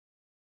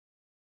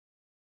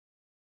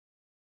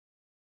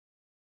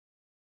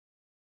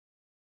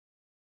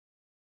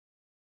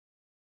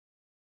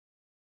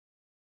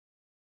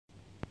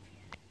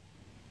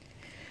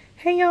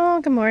Hey y'all,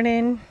 good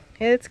morning.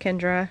 It's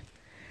Kendra.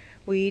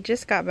 We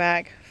just got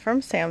back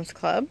from Sam's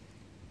Club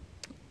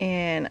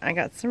and I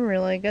got some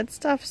really good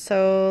stuff,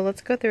 so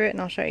let's go through it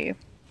and I'll show you.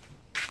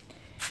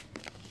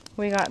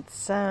 We got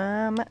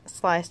some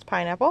sliced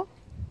pineapple.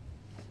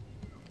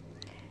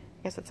 I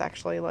guess it's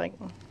actually like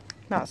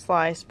not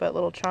sliced but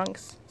little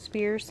chunks,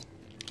 spears.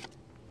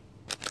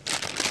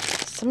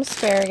 Some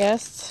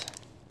asparagus.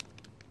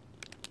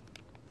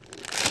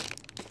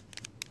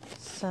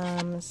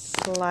 Some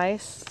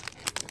sliced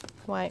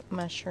white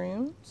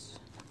mushrooms,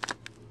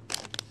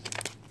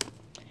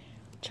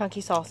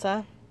 chunky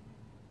salsa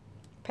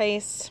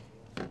paste.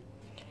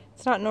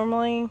 It's not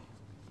normally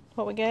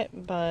what we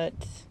get, but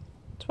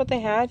it's what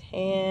they had,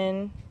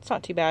 and it's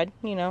not too bad,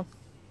 you know.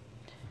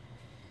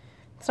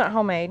 It's not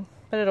homemade,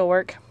 but it'll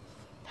work.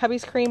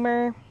 Hubby's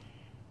creamer,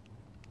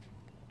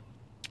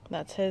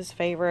 that's his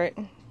favorite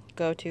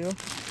go-to.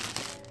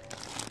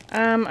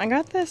 I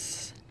got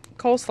this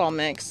coleslaw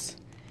mix,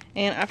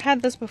 and I've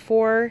had this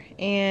before,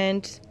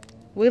 and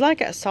we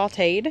like it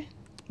sauteed.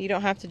 You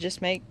don't have to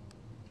just make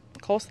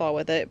coleslaw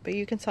with it, but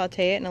you can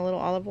saute it in a little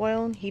olive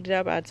oil and heat it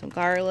up, add some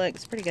garlic.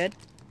 It's pretty good.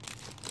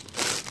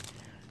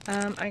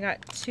 I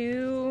got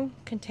 2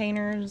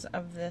 containers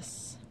of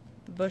this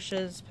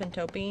Bush's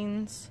Pinto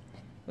beans.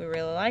 We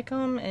really like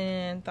them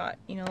and thought,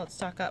 you know, let's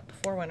stock up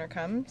before winter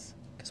comes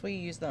because we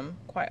use them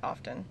quite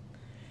often.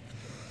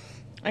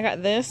 I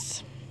got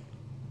this.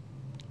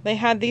 They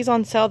had these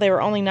on sale. They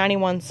were only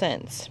 91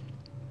 cents.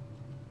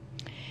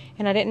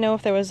 And I didn't know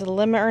if there was a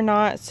limit or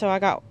not, so I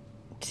got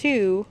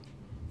 2,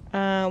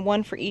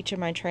 one for each of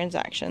my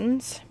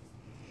transactions.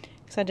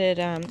 Because I did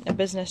a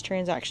business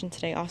transaction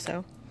today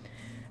also.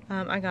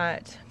 I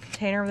got a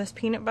container of this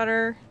peanut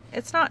butter.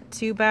 It's not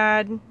too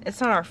bad. It's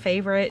not our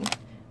favorite,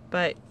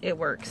 but it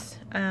works.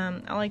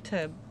 I like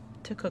to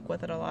cook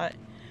with it a lot.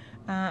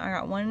 I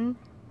got 1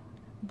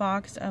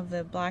 box of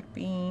the black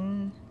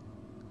bean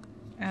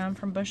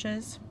from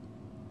Bush's.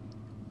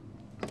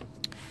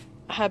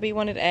 Hubby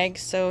wanted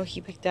eggs, so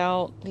he picked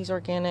out these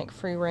organic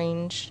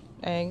free-range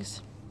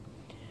eggs.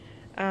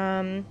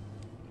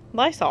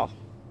 Lysol.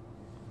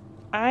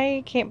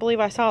 I can't believe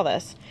I saw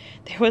this.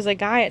 There was a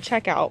guy at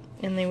checkout,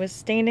 and he was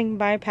standing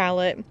by a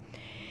pallet,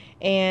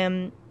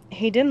 and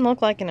he didn't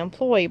look like an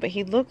employee, but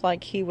he looked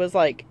like he was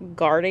like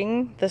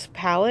guarding this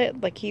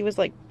pallet, like he was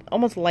like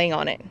almost laying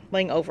on it,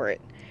 laying over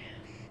it.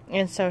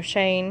 And so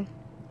Shane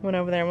went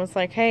over there and was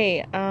like,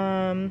 hey,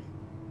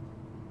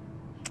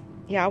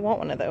 yeah, I want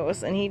one of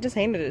those. And he just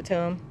handed it to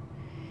him.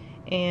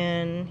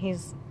 And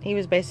he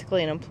was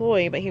basically an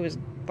employee, but he was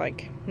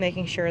like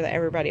making sure that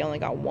everybody only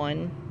got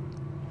one.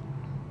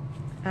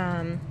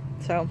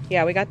 So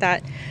yeah, we got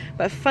that.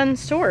 But fun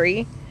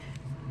story,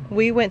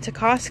 we went to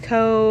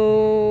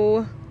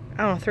Costco, I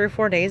don't know, 3 or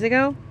 4 days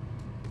ago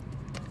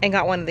and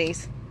got one of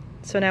these.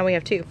 So now we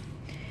have 2.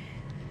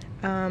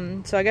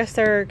 So I guess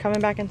they're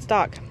coming back in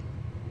stock.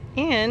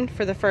 And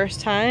for the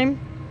first time,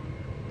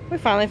 we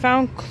finally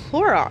found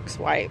Clorox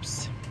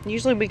wipes.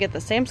 Usually we get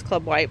the Sam's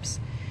Club wipes.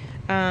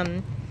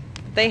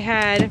 They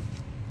had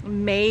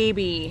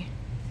maybe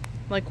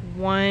like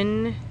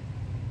 1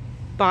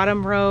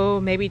 bottom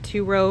row, maybe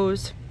 2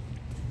 rows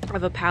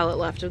of a pallet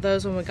left of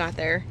those when we got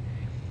there.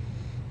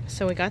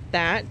 So we got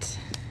that.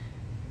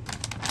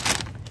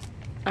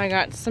 I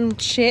got some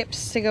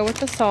chips to go with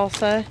the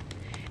salsa.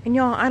 And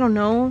y'all, I don't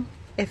know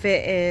if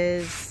it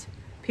is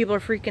people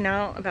are freaking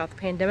out about the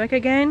pandemic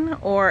again,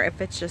 or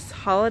if it's just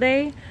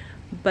holiday,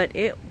 but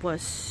it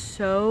was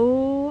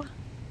so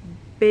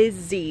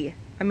busy.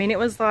 I mean, it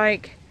was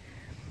like,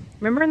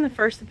 remember in the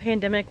first of the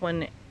pandemic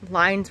when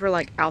lines were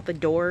like out the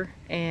door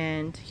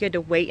and you had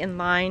to wait in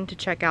line to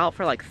check out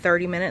for like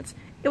 30 minutes?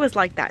 It was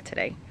like that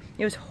today.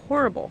 It was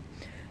horrible.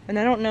 And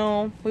I don't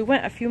know, we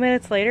went a few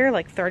minutes later,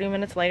 like 30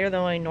 minutes later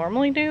than we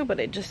normally do,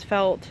 but it just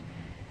felt,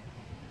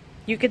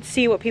 you could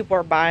see what people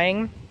were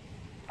buying.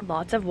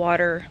 Lots of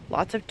water,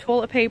 lots of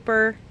toilet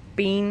paper,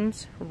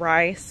 beans,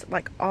 rice,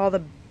 like all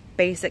the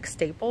basic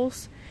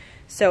staples.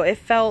 So it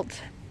felt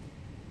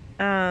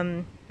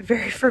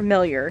very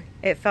familiar.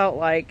 It felt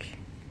like,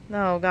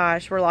 oh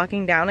gosh, we're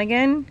locking down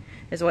again,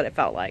 is what it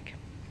felt like.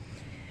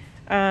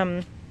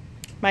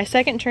 My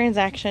second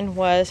transaction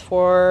was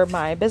for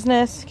my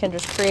business,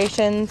 Kendra's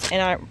Creations,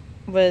 and I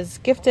was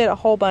gifted a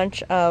whole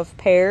bunch of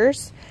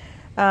pears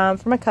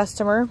from a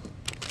customer.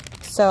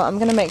 So I'm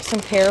going to make some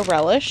pear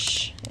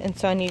relish, and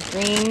so I need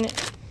green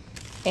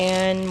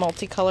and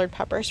multicolored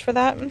peppers for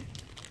that.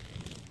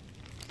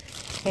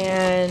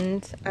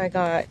 And I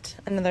got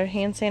another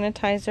hand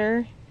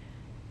sanitizer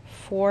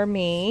for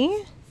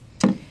me.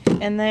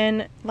 And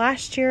then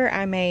last year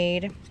I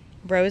made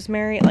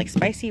rosemary, like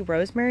spicy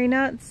rosemary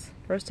nuts,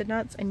 roasted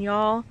nuts, and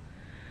y'all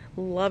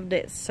loved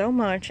it so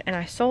much, and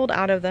I sold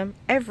out of them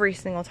every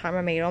single time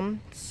I made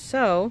them.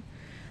 So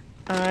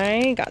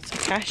I got some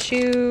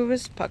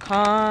cashews,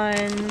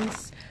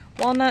 pecans,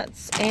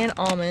 walnuts, and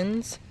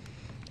almonds,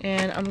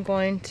 and I'm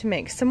going to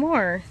make some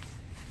more.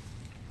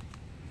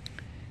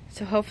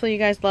 So hopefully you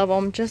guys love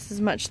them just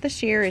as much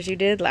this year as you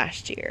did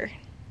last year.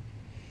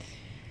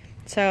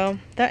 So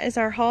that is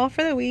our haul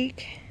for the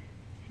week.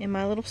 in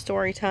my little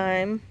story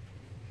time.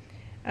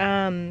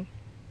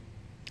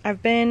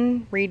 I've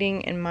been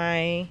reading in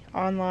my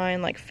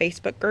online like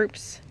Facebook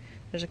groups.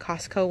 There's a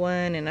Costco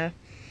one and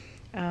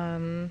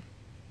a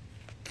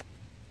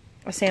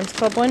Sam's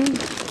Club one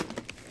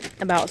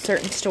about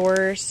certain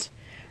stores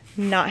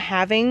not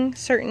having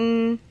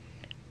certain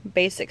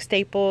basic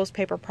staples,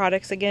 paper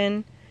products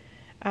again.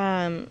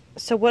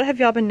 So what have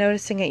y'all been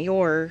noticing at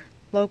your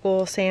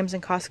local Sam's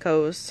and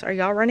Costco's? Are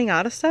y'all running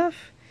out of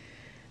stuff?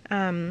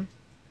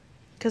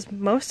 Because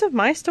most of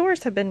my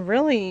stores have been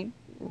really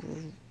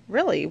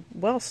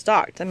well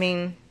stocked. I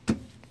mean,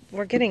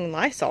 we're getting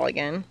Lysol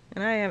again,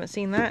 and I haven't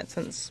seen that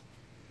since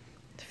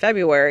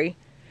February.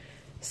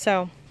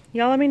 So,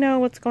 y'all let me know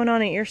what's going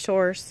on at your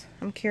stores.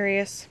 I'm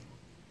curious.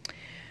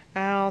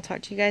 I'll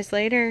talk to you guys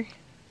later.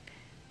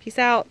 Peace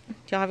out.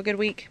 Y'all have a good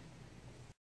week.